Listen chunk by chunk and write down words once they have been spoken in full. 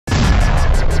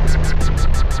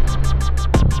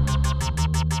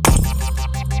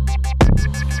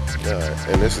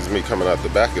And this is me coming out the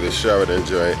back of the Sheridan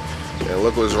joint. And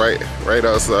look what's right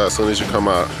outside as soon as you come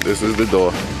out. This is the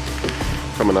door.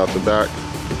 Coming out the back.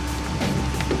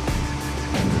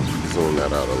 Zoom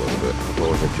that out a little bit. I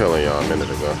wasn't killing y'all a minute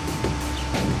ago.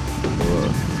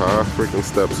 5 freaking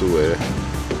steps away.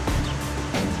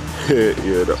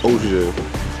 Yeah, the ocean.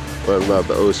 Well, it's not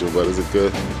the ocean, but it's a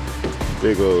good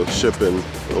big old shipping,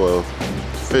 well,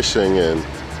 fishing and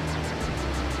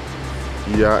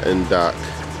yachting dock.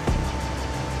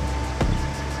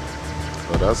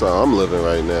 But that's how I'm living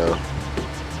right now.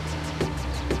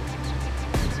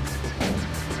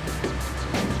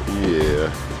 Yeah.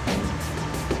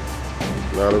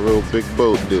 Not a real big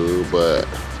boat, dude, but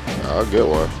I'll get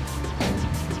one.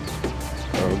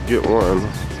 I'll get one.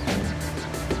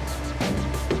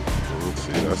 Let's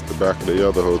see, that's the back of the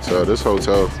other hotel. This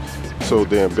hotel is so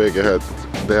damn big, they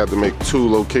had to make 2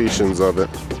 locations of it.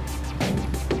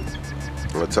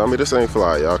 Well, tell me this ain't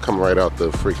fly. Y'all come right out the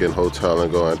freaking hotel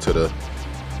and go into the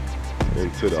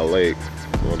lake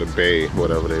or the bay,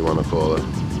 whatever they want to call it.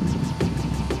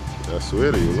 I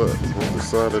swear to you, look, here's the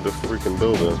side of the freaking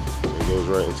building. It goes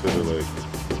right into the lake.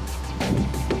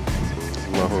 This is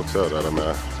my hotel that I'm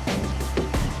at.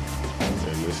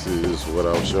 And this is what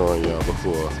I was showing y'all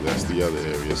before. That's the other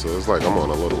area. So it's like I'm on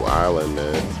a little island,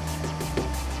 man.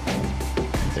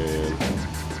 And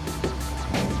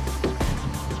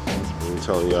I'm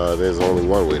telling y'all there's only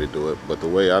one way to do it. But the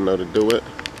way I know to do it,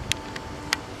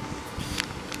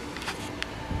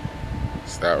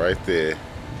 stop right there.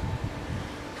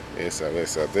 Esa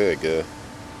there, girl.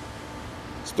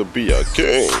 It's to be a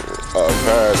king, a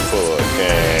passport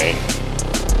gang.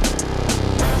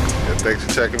 And thanks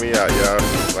for checking me out, y'all.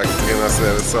 Like again, I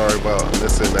said, sorry about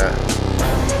missing that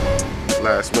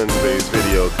last Wednesday's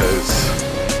video, cause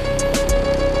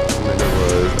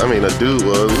a dude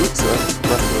was. Oops, I'm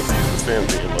not supposed to use the fan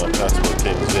being my passport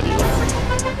king's video.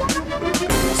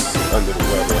 It was under the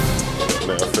weather, but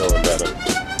now I'm feeling better.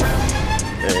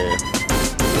 And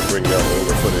bring y'all all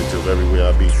the footage of everywhere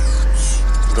I be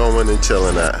going and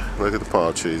chilling at. Look at the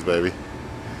palm trees, baby.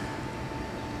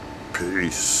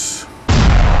 Peace.